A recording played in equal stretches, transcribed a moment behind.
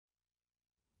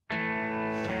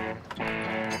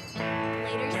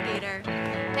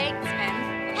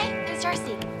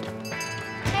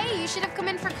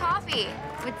coffee.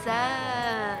 What's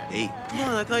up? Hey, come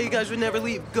on, I thought you guys would never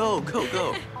leave. Go, go,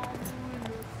 go.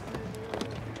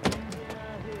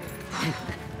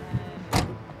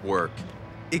 Work.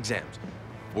 Exams.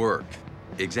 Work.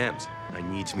 Exams. I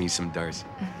need to meet some Darcy.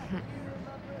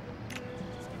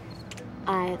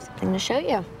 I have something to show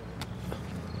you.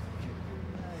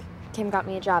 Kim got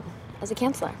me a job as a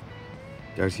counselor.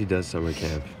 Darcy does summer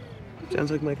camp.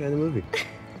 Sounds like my kind of movie.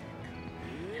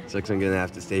 Sucks I'm gonna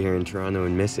have to stay here in Toronto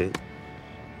and miss it.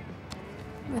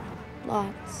 With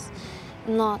lots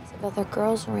and lots of other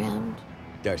girls around.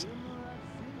 Darcy,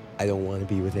 I don't want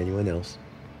to be with anyone else.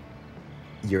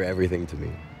 You're everything to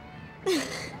me.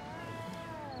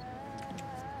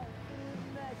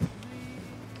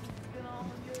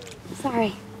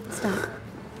 Sorry, stop.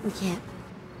 We can't.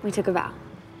 We took a vow.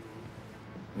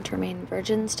 And to remain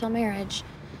virgins till marriage.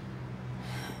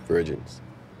 Virgins.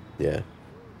 Yeah,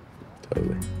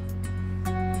 totally.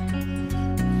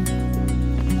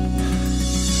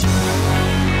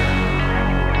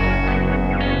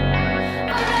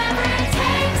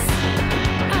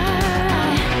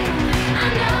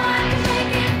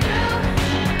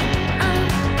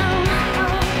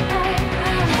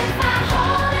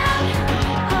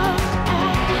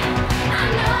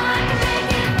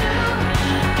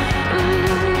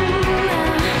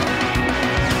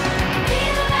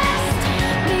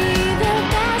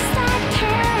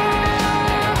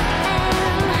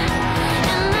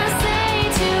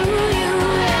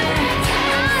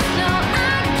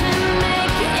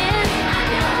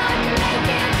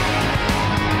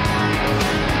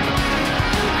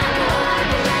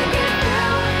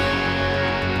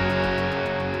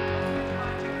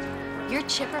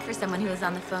 Chipper for someone who was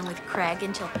on the phone with Craig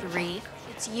until 3.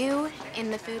 It's you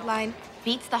in the food line.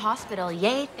 Beats the hospital,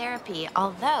 yay therapy.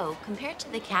 Although, compared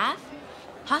to the calf,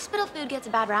 hospital food gets a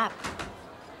bad rap.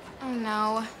 Oh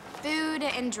no, food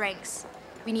and drinks.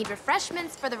 We need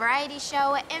refreshments for the variety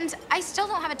show, and I still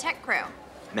don't have a tech crew.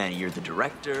 Manny, you're the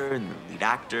director and the lead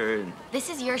actor. And... This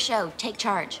is your show, take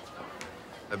charge.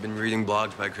 I've been reading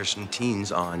blogs by Christian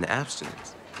teens on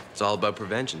abstinence. It's all about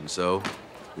prevention, so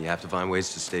you have to find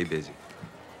ways to stay busy.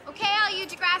 Okay, all you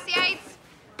Degrassiites.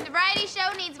 The variety show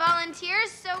needs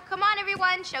volunteers, so come on,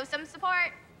 everyone, show some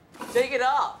support. Take it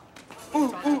up.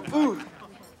 Ooh, ooh, ooh.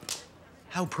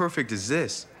 How perfect is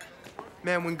this?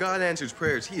 Man, when God answers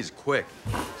prayers, he is quick.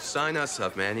 Sign us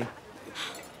up, Manny.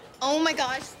 Oh my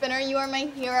gosh, Spinner, you are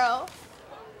my hero.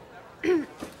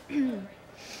 And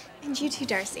you too,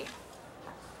 Darcy.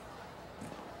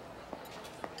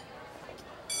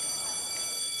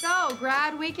 So,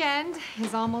 grad weekend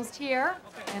is almost here,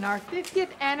 and our 50th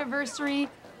anniversary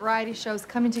variety show's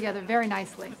coming together very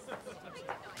nicely.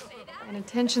 And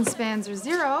attention spans are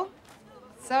 0,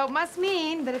 so it must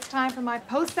mean that it's time for my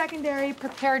post-secondary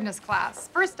preparedness class.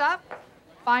 First up,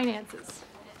 finances.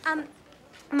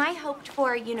 My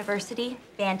hoped-for university,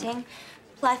 Banting,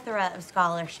 plethora of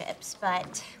scholarships,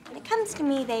 but when it comes to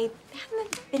me, they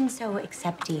haven't been so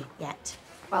accepty yet.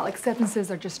 Well,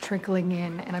 acceptances are just trickling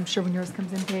in, and I'm sure when yours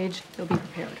comes in, Paige, you'll be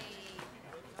prepared.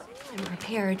 I'm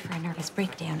prepared for a nervous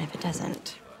breakdown if it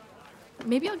doesn't.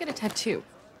 Maybe I'll get a tattoo.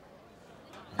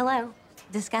 Hello.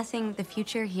 Discussing the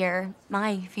future here,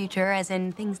 my future, as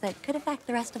in things that could affect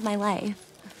the rest of my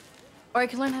life. Or I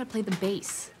could learn how to play the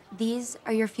bass. These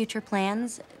are your future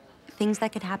plans? Things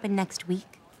that could happen next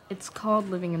week? It's called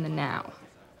living in the now.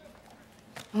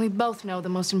 And we both know the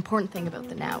most important thing about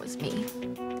the now is me.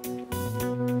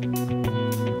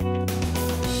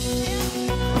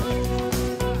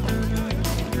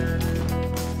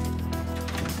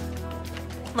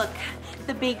 Look,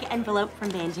 the big envelope from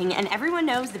Banting, and everyone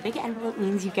knows the big envelope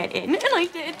means you get in, and I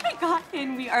did. I got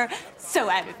in. We are so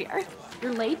out of here.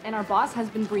 You're late, and our boss has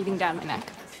been breathing down my neck.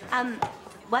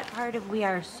 What part of we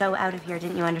are so out of here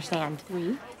didn't you understand?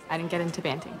 I didn't get into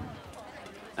Banting.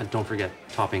 And don't forget,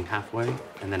 topping halfway,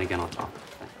 and then again on top.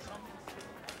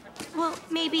 Thanks. Well,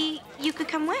 maybe you could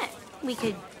come with. We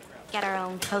could get our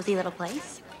own cozy little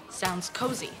place. Sounds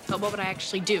cozy, but what would I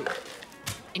actually do?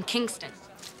 In Kingston?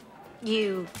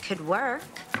 You could work.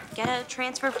 Get a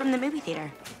transfer from the movie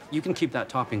theater. You can keep that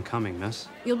topping coming, miss.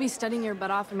 You'll be studying your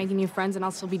butt off and making new friends, and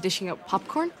I'll still be dishing out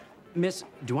popcorn? Miss,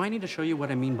 do I need to show you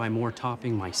what I mean by more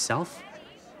topping myself?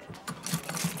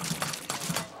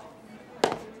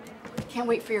 Can't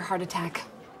wait for your heart attack.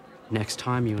 Next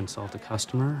time you insult a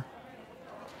customer,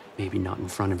 maybe not in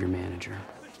front of your manager.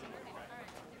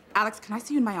 Alex, can I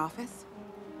see you in my office?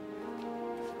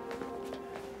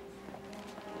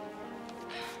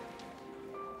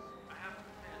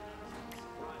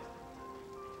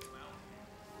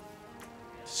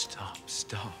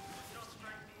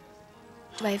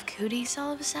 Do I have cooties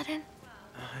all of a sudden?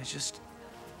 I just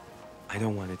I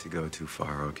don't want it to go too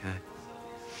far, okay?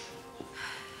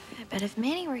 I bet if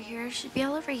Manny were here, she'd be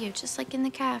all over you, just like in the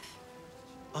caf.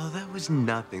 Oh, that was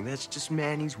nothing. That's just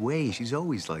Manny's way. She's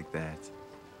always like that.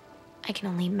 I can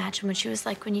only imagine what she was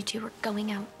like when you two were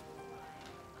going out.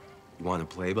 You want a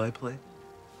play-by-play?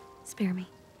 Spare me.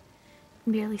 I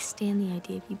can barely stand the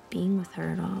idea of you being with her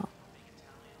at all.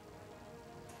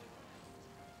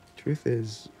 Truth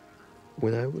is,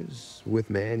 when I was with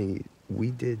Manny,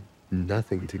 we did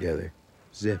nothing together.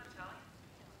 Zip.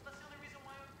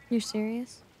 You're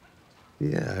serious?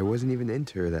 Yeah, I wasn't even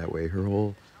into her that way. Her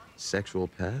whole sexual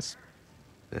past,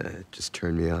 it just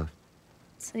turned me off.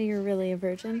 So you're really a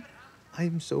virgin?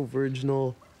 I'm so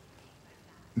virginal.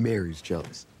 Mary's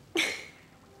jealous. I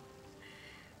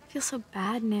feel so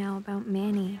bad now about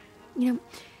Manny. You know,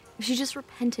 if she just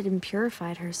repented and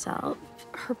purified herself,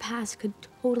 her past could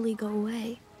totally go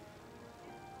away.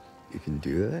 You can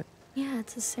do that? Yeah,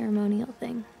 it's a ceremonial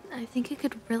thing. I think it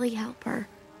could really help her.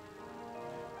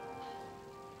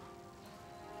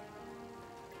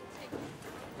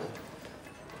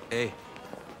 Hey.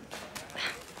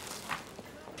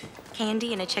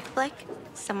 Candy in a chick flick?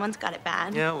 Someone's got it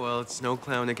bad. Yeah, well, it's Snow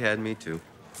Clown Academy, too.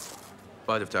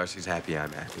 But if Darcy's happy,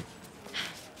 I'm happy.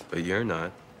 But you're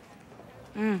not.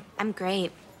 I'm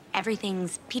great.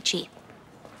 Everything's peachy.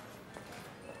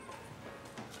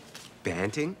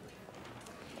 Banting?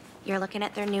 You're looking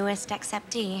at their newest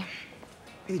acceptee.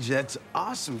 Paige, that's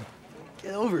awesome.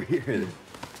 Get over here.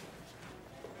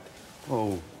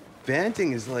 Oh,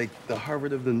 Banting is like the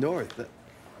Harvard of the North. I'm,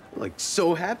 like,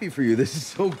 so happy for you. This is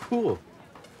so cool.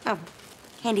 Oh,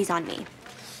 candy's on me.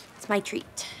 It's my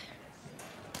treat.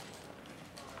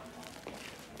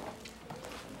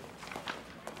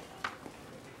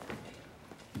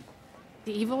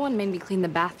 The evil one made me clean the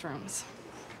bathrooms.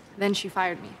 Then she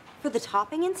fired me. For the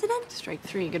topping incident? Strike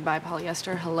 3, goodbye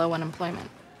polyester, hello unemployment.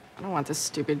 I don't want this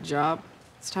stupid job.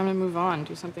 It's time to move on,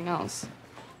 do something else.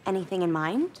 Anything in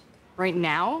mind? Right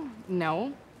now?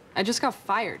 No. I just got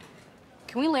fired.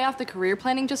 Can we lay off the career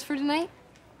planning just for tonight?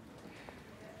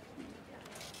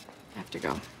 I have to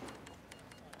go.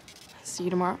 See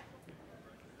you tomorrow.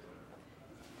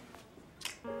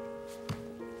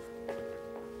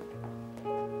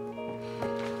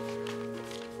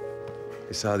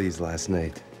 I saw these last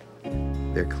night.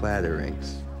 They're clatter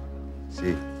rings.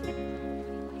 See,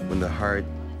 when the heart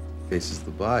faces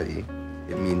the body,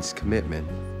 it means commitment.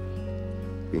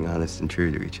 Being honest and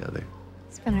true to each other.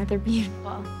 Spinner, they're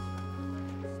beautiful.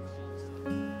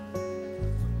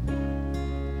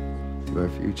 To our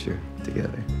future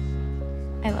together.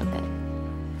 I love it.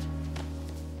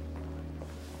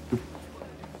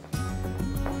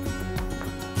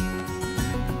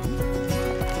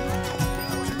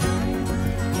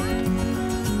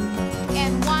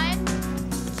 And 1,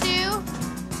 2,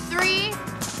 3,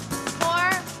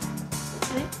 4.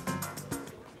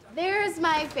 There's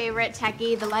my favorite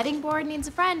techie. The lighting board needs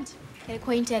a friend. Get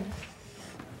acquainted.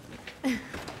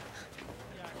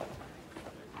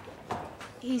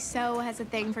 He so has a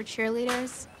thing for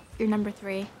cheerleaders. You're number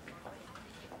 3.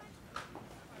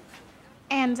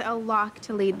 And a lock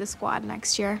to lead the squad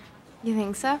next year. You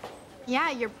think so?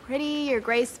 Yeah, you're pretty, you're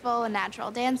graceful, a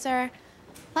natural dancer.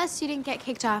 Plus, you didn't get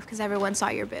kicked off because everyone saw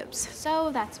your boobs.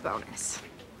 So that's a bonus.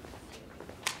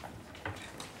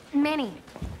 Manny,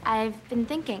 I've been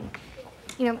thinking.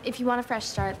 You know, if you want a fresh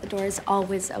start, the door is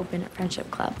always open at Friendship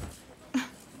Club.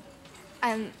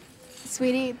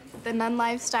 Sweetie, the nun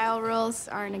lifestyle rules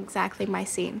aren't exactly my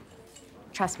scene.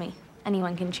 Trust me,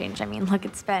 anyone can change. I mean, look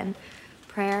at Spen.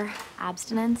 Prayer,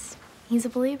 abstinence, he's a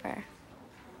believer.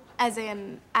 As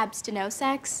in, abstino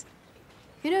sex?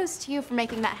 Kudos to you for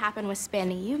making that happen with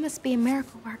Spanny. You must be a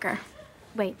miracle worker.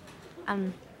 Wait,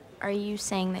 are you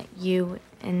saying that you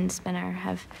and Spinner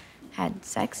have had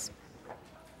sex?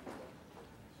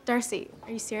 Darcy,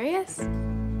 are you serious?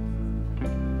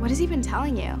 What has he been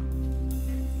telling you?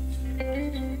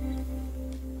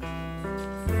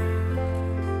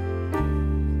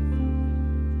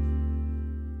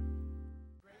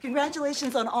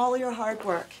 Congratulations on all your hard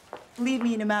work. Believe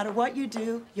me, no matter what you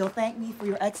do, you'll thank me for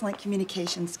your excellent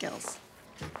communication skills.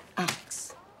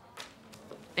 Alex.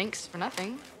 Thanks for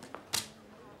nothing.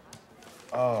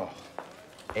 Oh,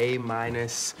 A-.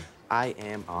 I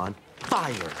am on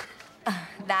fire.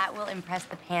 That will impress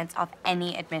the pants off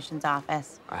any admissions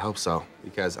office. I hope so,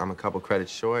 because I'm a couple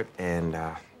credits short and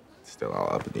still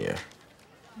all up in the air.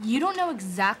 You don't know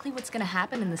exactly what's gonna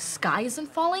happen and the sky isn't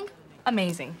falling?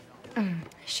 Amazing.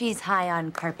 She's high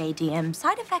on carpe diem,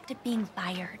 side effect of being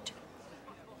fired.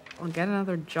 Or get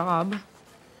another job.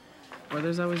 Or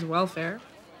there's always welfare.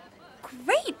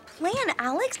 Great plan,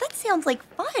 Alex. That sounds like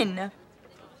fun.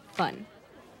 Fun.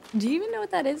 Do you even know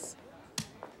what that is?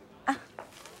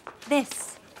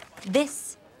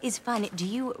 This is fun. Do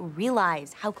you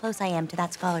realize how close I am to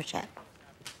that scholarship?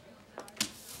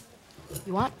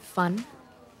 You want fun?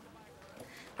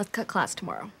 Let's cut class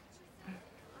tomorrow.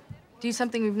 Do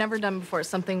something we've never done before,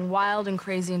 something wild and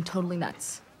crazy and totally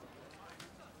nuts.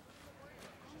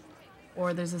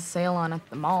 Or there's a sale on at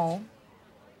the mall.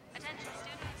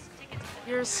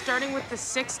 You're starting with the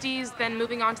 60s, then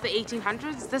moving on to the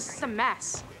 1800s? This is a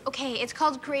mess. Okay, it's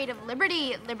called Creative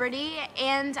Liberty,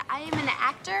 and I am an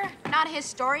actor, not a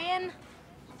historian.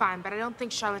 Fine, but I don't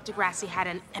think Charlotte Degrassi had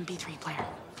an MP3 player.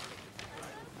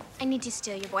 I need to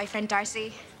steal your boyfriend,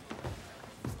 Darcy.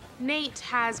 Nate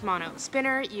has mono.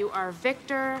 Spinner, you are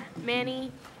Victor,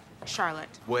 Manny, Charlotte.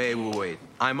 Wait.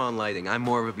 I'm on lighting. I'm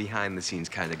more of a behind-the-scenes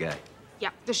kind of guy. Yeah,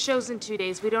 the show's in 2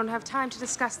 days. We don't have time to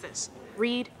discuss this.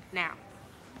 Read now.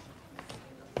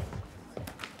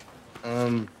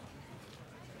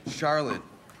 Charlotte,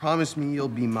 promise me you'll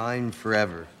be mine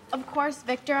forever. Of course,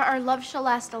 Victor. Our love shall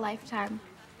last a lifetime.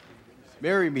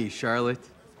 Marry me, Charlotte.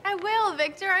 I will,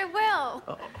 Victor, I will.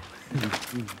 Oh.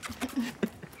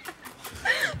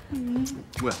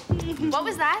 Well. What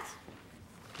was that?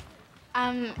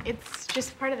 It's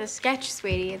just part of the sketch,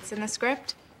 sweetie. It's in the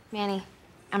script. Manny,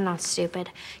 I'm not stupid.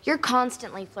 You're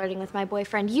constantly flirting with my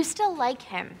boyfriend. You still like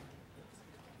him.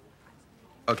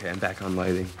 Okay, I'm back on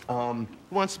lighting. Who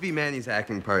wants to be Manny's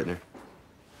acting partner?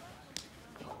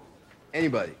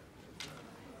 Anybody?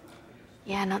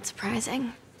 Yeah, not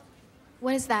surprising.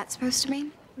 What is that supposed to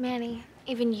mean? Manny,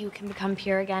 even you can become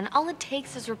pure again. All it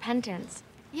takes is repentance.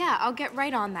 Yeah, I'll get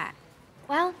right on that.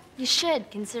 Well, you should,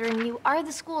 considering you are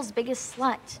the school's biggest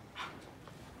slut.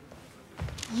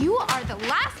 You are the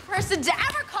last person to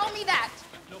ever call me that!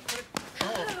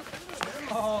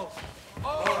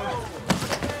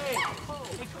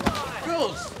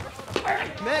 Girls!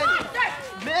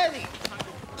 Manny!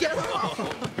 Get off!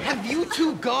 Have you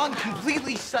two gone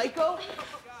completely psycho?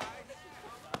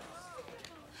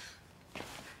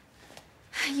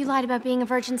 You lied about being a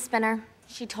virgin, Spinner.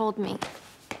 She told me.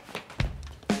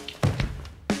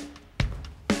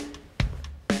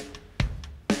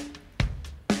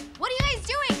 What are you guys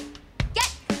doing?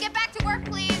 Get back to work,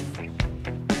 please.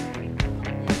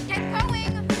 Get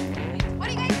going. What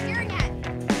are you guys staring at?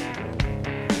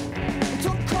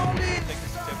 Don't call me!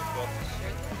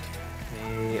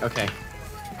 Hey, okay.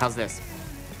 How's this?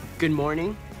 Good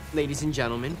morning, ladies and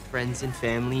gentlemen, friends and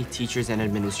family, teachers and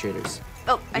administrators.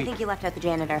 Oh, I think you left out the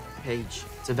janitor. Paige,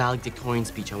 it's a valedictorian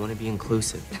speech. I want to be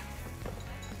inclusive.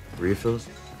 Refills?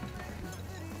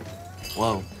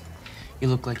 Whoa. You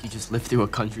look like you just lived through a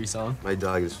country song. My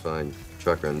dog is fine.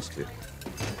 Truck runs too.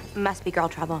 Must be girl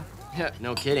trouble. Yeah,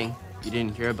 no kidding. You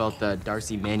didn't hear about the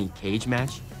Darcy-Manny cage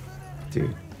match?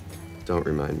 Dude, don't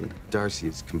remind me. Darcy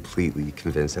is completely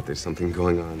convinced that there's something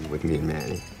going on with me and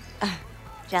Manny.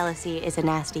 Jealousy is a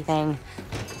nasty thing.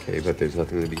 Okay, but there's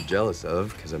nothing to be jealous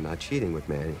of because I'm not cheating with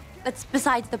Manny. That's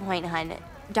besides the point, hun.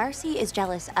 Darcy is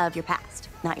jealous of your past,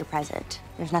 not your present.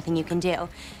 There's nothing you can do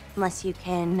unless you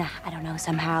can, I don't know,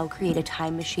 somehow create a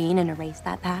time machine and erase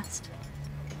that past.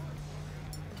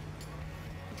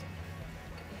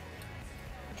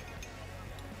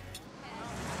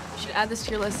 You should add this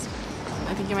to your list.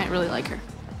 I think you might really like her.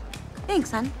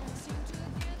 Thanks, hun.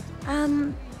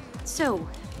 So,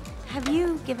 have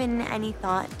you given any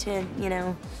thought to,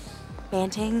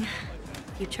 banting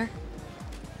future?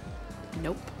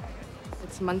 Nope.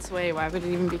 It's months away. Why would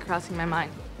it even be crossing my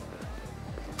mind?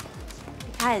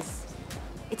 Because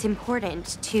it's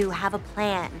important to have a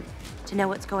plan, to know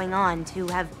what's going on, to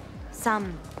have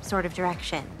some sort of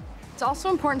direction. It's also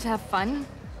important to have fun,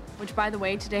 which, by the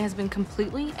way, today has been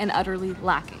completely and utterly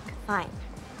lacking. Fine.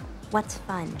 What's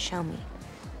fun? Show me.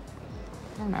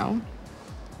 I don't know.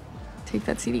 Take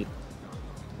that CD.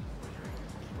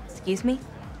 Excuse me?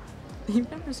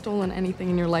 You've never stolen anything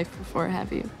in your life before,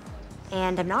 have you?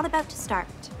 And I'm not about to start.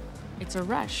 It's a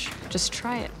rush. Just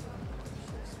try it.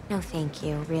 No, thank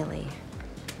you, really.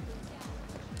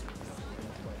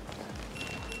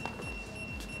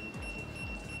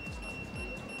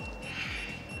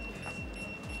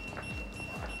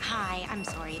 Hi, I'm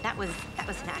sorry. That was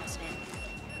an accident.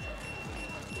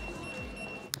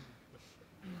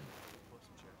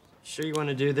 Sure you want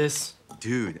to do this?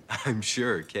 Dude, I'm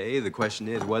sure, okay? The question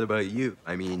is, what about you?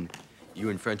 I mean, you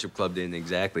and Friendship Club didn't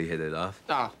exactly hit it off.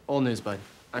 Ah, old news, bud.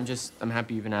 I'm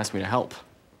happy you even asked me to help.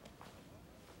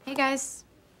 Hey, guys.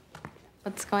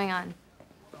 What's going on?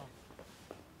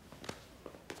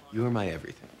 You are my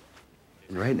everything.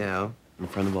 And right now, in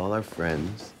front of all our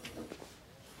friends,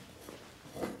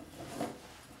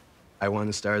 I want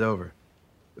to start over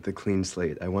with a clean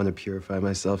slate. I want to purify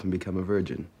myself and become a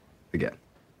virgin. Again.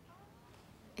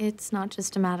 It's not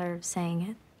just a matter of saying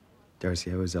it.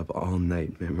 Darcy, I was up all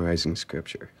night memorizing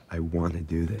scripture. I want to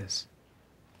do this.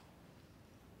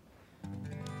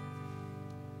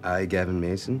 I, Gavin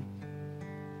Mason,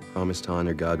 promise to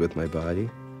honor God with my body.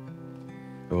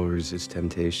 I will resist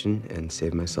temptation and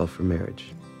save myself for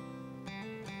marriage.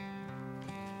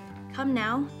 Come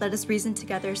now, let us reason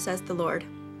together, says the Lord.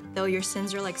 Though your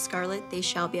sins are like scarlet, they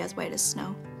shall be as white as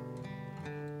snow.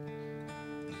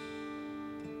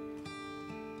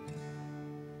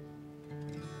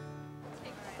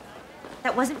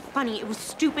 That wasn't funny. It was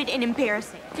stupid and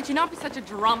embarrassing. Could you not be such a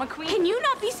drama queen? Can you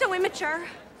not be so immature?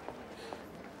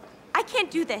 I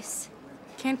can't do this.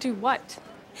 Can't do what?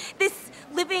 This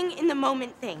living in the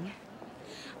moment thing.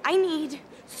 I need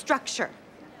structure,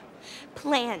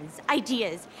 plans,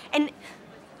 ideas, and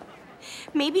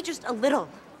maybe just a little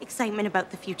excitement about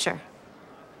the future.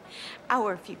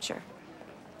 Our future.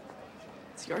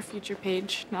 It's your future,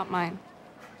 Paige, not mine.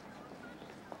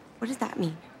 What does that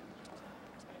mean?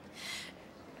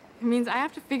 It means I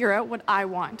have to figure out what I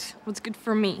want, what's good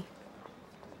for me.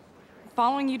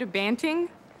 Following you to Banting?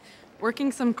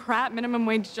 Working some crap minimum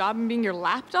wage job and being your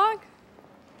lapdog?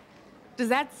 Does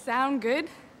that sound good?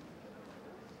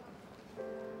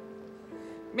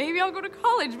 Maybe I'll go to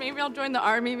college, maybe I'll join the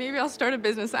army, maybe I'll start a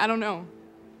business, I don't know.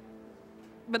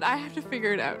 But I have to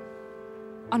figure it out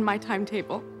on my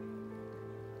timetable.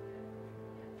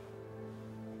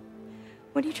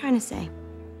 What are you trying to say?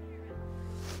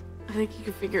 I think you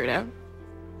can figure it out.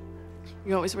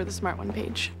 You always were the smart one,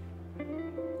 Paige.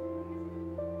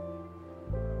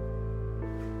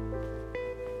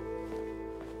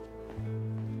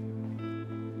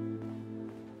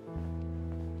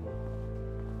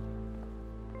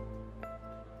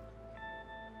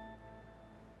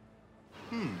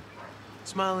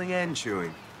 Smiling and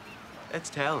chewing. That's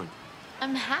talent.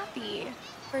 I'm happy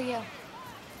for you.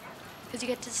 Because you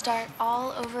get to start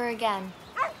all over again.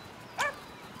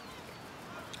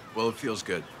 Well, it feels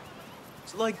good.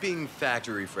 It's like being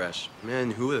factory fresh.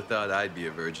 Man, who would have thought I'd be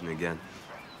a virgin again?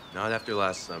 Not after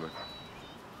last summer.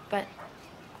 But,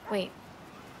 wait.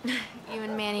 You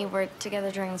and Manny were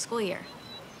together during the school year.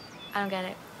 I don't get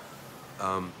it.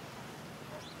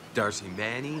 Darcy,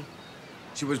 Manny,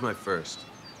 she was my first.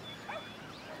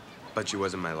 But she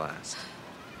wasn't my last.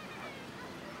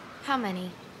 How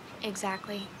many,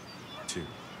 exactly? 2.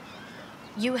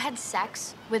 You had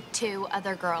sex with 2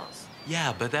 other girls.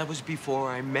 Yeah, but that was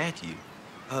before I met you.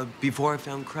 Before I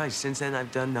found Christ. Since then,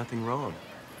 I've done nothing wrong.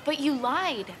 But you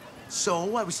lied.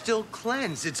 So, I was still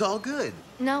cleansed. It's all good.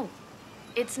 No,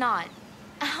 it's not.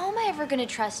 How am I ever gonna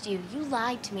trust you? You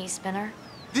lied to me, Spinner.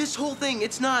 This whole thing,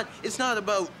 it's not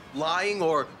about lying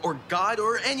or God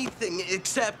or anything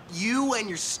except you and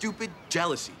your stupid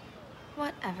jealousy.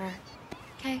 Whatever.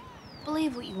 Okay,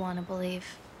 believe what you want to believe.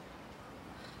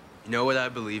 You know what I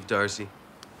believe, Darcy?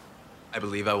 I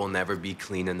believe I will never be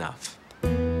clean enough.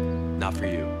 Not for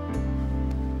you.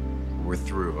 We're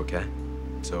through, okay?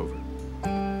 It's over.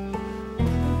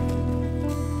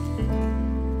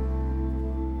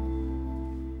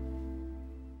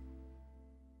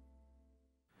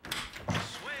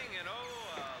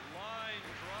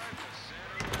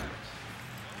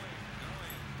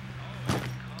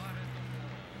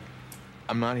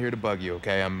 I'm not here to bug you,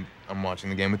 okay? I'm watching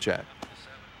the game with Chad.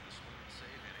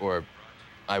 Or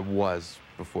I was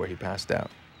before he passed out.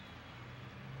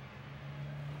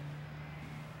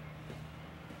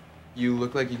 You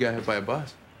look like you got hit by a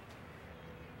bus.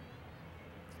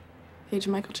 Paige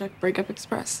and Michael check Breakup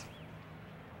Express.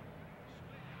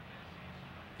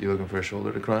 You looking for a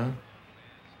shoulder to cry on?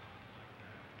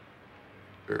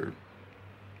 Or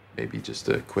maybe just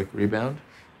a quick rebound?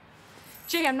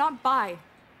 Jay, I'm not bi.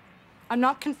 I'm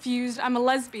not confused. I'm a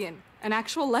lesbian, an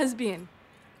actual lesbian.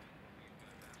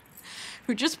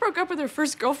 Who just broke up with her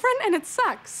first girlfriend, and it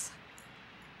sucks.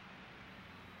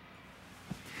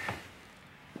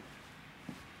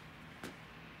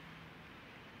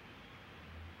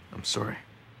 I'm sorry.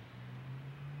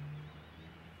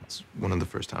 It's one of the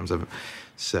first times I've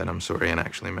said I'm sorry and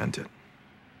actually meant it.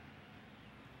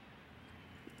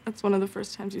 That's one of the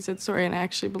first times you said sorry and I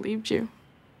actually believed you.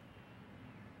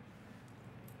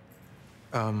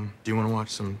 Do you want to watch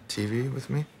some TV with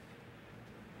me?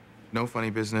 No funny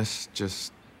business,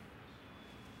 just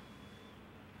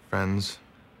friends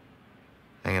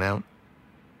hanging out.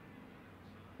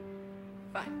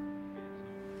 Fine.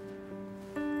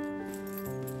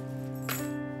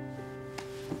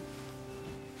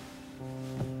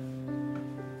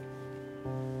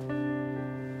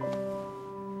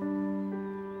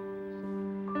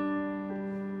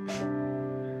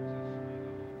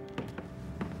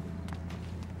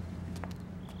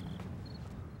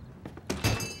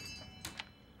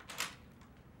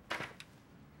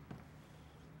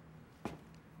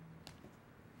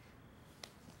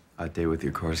 Hot day with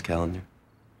your course calendar?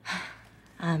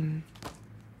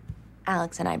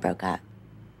 Alex and I broke up.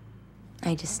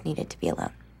 I just needed to be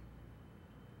alone.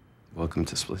 Welcome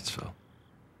to Splitsville.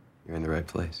 You're in the right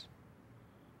place.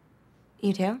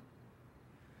 You too?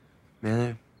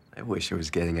 Man, I wish I was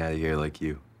getting out of here like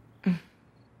you.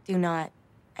 Do not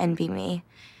envy me.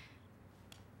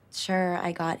 Sure,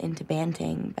 I got into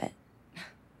banting, but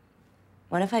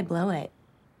what if I blow it?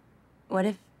 What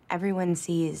if everyone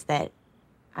sees that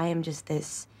I am just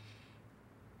this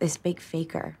big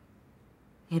faker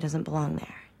who doesn't belong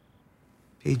there?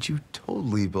 Paige, you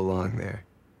totally belong there.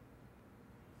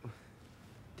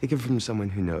 Take it from someone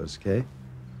who knows, okay?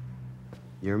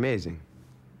 You're amazing.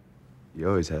 You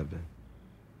always have been.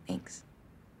 Thanks.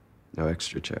 No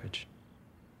extra charge.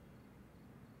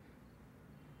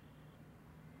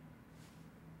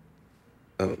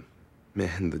 Oh,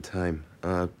 man, the time.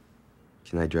 Can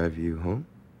I drive you home?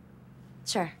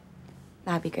 Sure.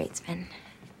 That'd be great, Sven.